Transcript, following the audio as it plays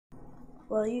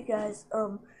Well, you guys,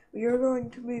 we are going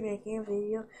to be making a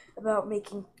video about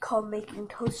making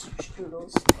toaster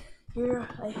strudels. Here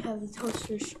I have the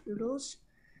toaster strudels.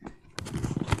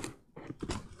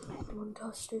 One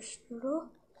toaster strudel.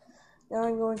 Now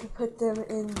I'm going to put them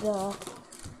in the.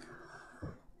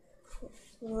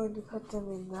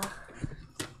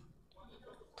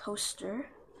 Toaster.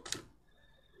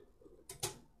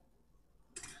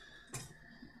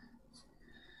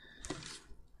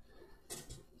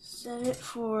 Set it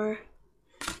for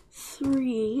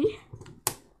 3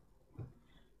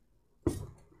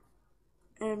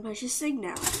 and push a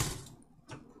signal.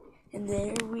 And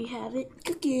there we have it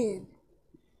cooking.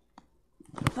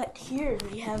 But here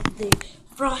we have the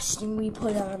frosting we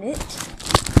put on it.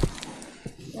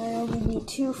 I only need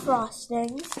 2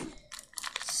 frostings,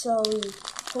 so we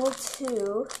pull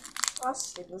 2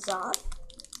 frostings off.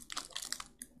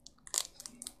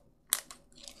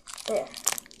 There.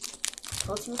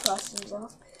 Pull 2 frostings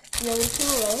off. The other 2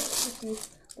 away. Put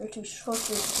the 2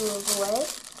 toaster strudels away.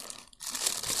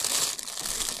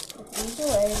 Put these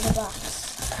away in the box.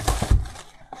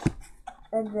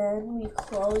 And then we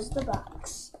close the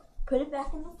box. Put it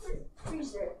back in the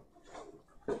freezer.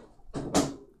 And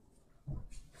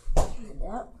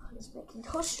that is making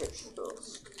toaster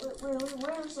strudels.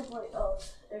 Where's the plate? Oh,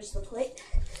 there's the plate.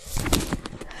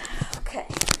 Okay.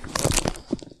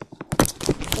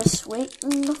 Just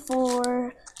waiting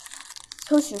for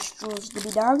toaster strudels to be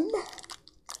done.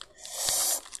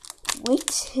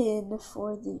 Waiting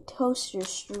for the toaster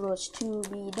strudels to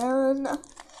be done.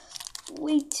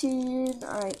 Waiting.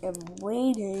 I am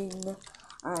waiting.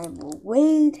 I'm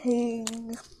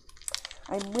waiting.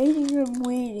 I'm waiting. I'm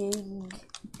waiting.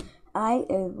 I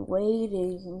am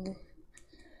waiting.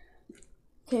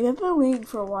 Okay, I've been waiting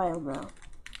for a while now.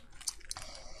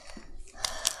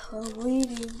 I'm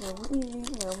waiting.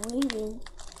 I'm waiting.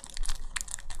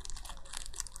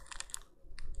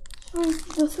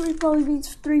 The 3 probably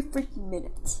means 3 freaking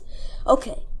minutes.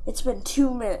 Okay, it's been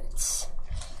 2 minutes.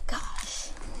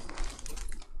 Gosh.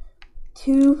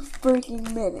 2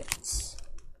 freaking minutes.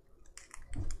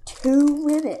 2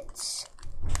 minutes.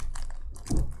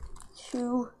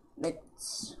 2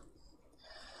 minutes.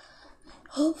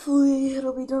 Hopefully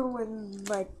it'll be done when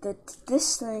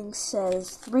this thing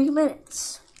says 3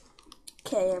 minutes.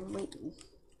 Okay, I'm waiting.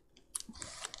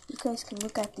 You guys can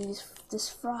look at this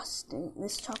frosting,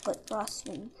 this chocolate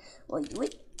frosting while you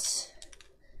wait.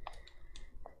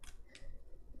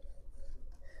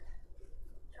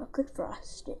 Chocolate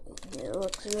frosting. It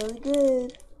looks really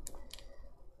good.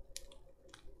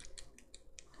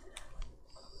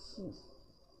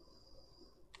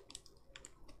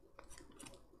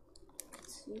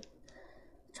 Let's see.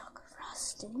 Chocolate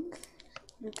frosting.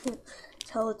 You can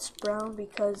tell it's brown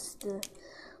because the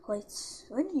lights.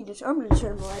 I'm gonna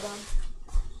turn the light on.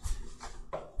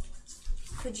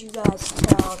 Could you guys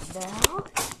tell now?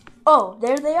 Oh,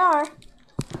 there they are.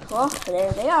 Well,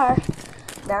 there they are.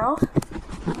 Now,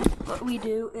 what we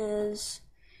do is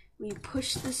we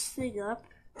push this thing up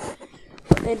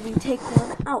and we take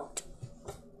one out.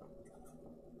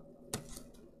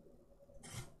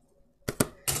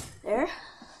 There.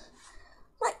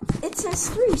 It says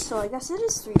 3, so I guess it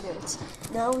is 3 minutes.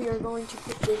 Now we are going to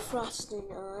put the frosting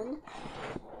on.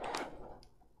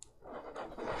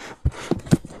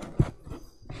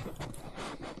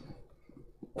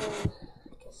 And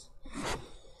I guess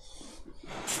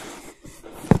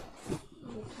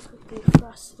put the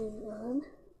frosting on.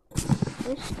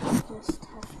 First, I just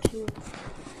have to.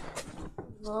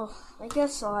 Well, I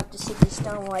guess I'll have to sit this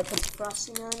down while I put the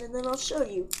frosting on, and then I'll show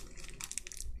you.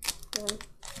 And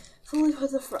fully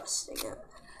put the frosting on.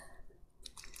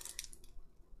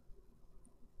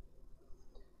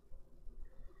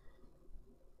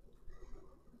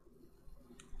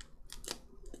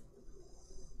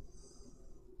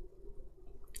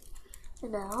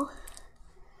 And now,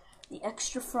 the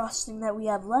extra frosting that we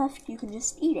have left, you can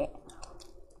just eat it.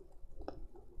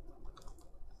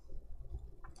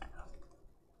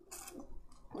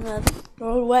 And then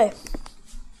throw it away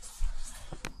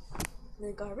in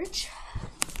the garbage.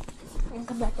 And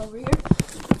come back over here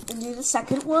and do the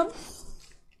second one.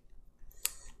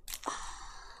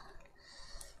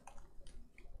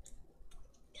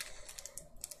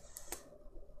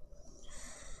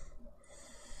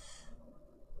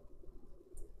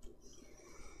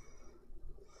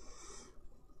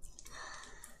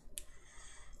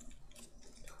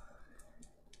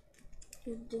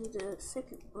 And do the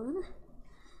second one.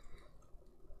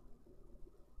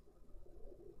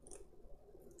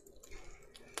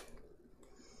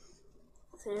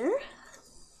 There.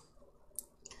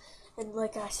 And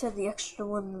like I said, the extra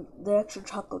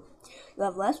chocolate you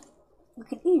have left, you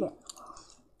can eat it.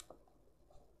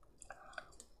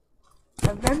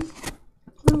 then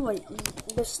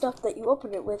the stuff that you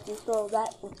open it with, you throw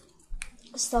that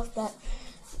the stuff that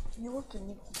you open,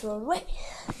 you throw it away.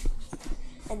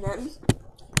 And then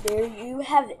there you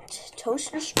have it,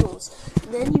 toaster strudels.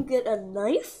 And then you get a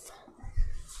knife.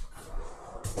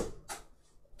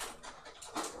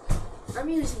 I'm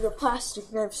using a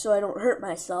plastic knife so I don't hurt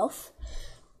myself.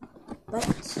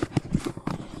 But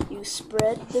you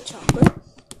spread the chocolate.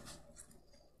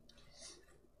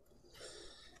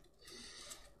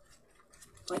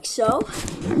 Like so.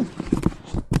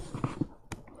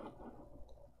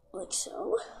 Like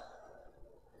so.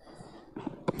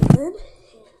 And then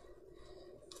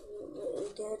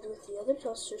again with the other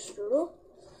toaster strudel.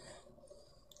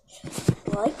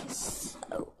 Like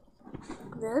so.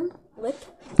 Then lick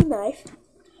the knife.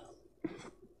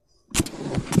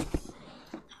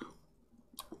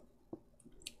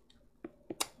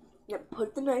 Yep,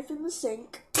 put the knife in the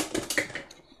sink.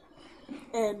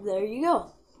 And there you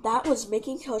go. That was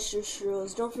making toaster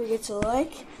strudels. Don't forget to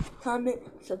like, comment,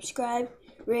 subscribe,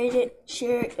 rate it,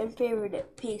 share it, and favorite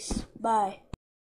it. Peace. Bye.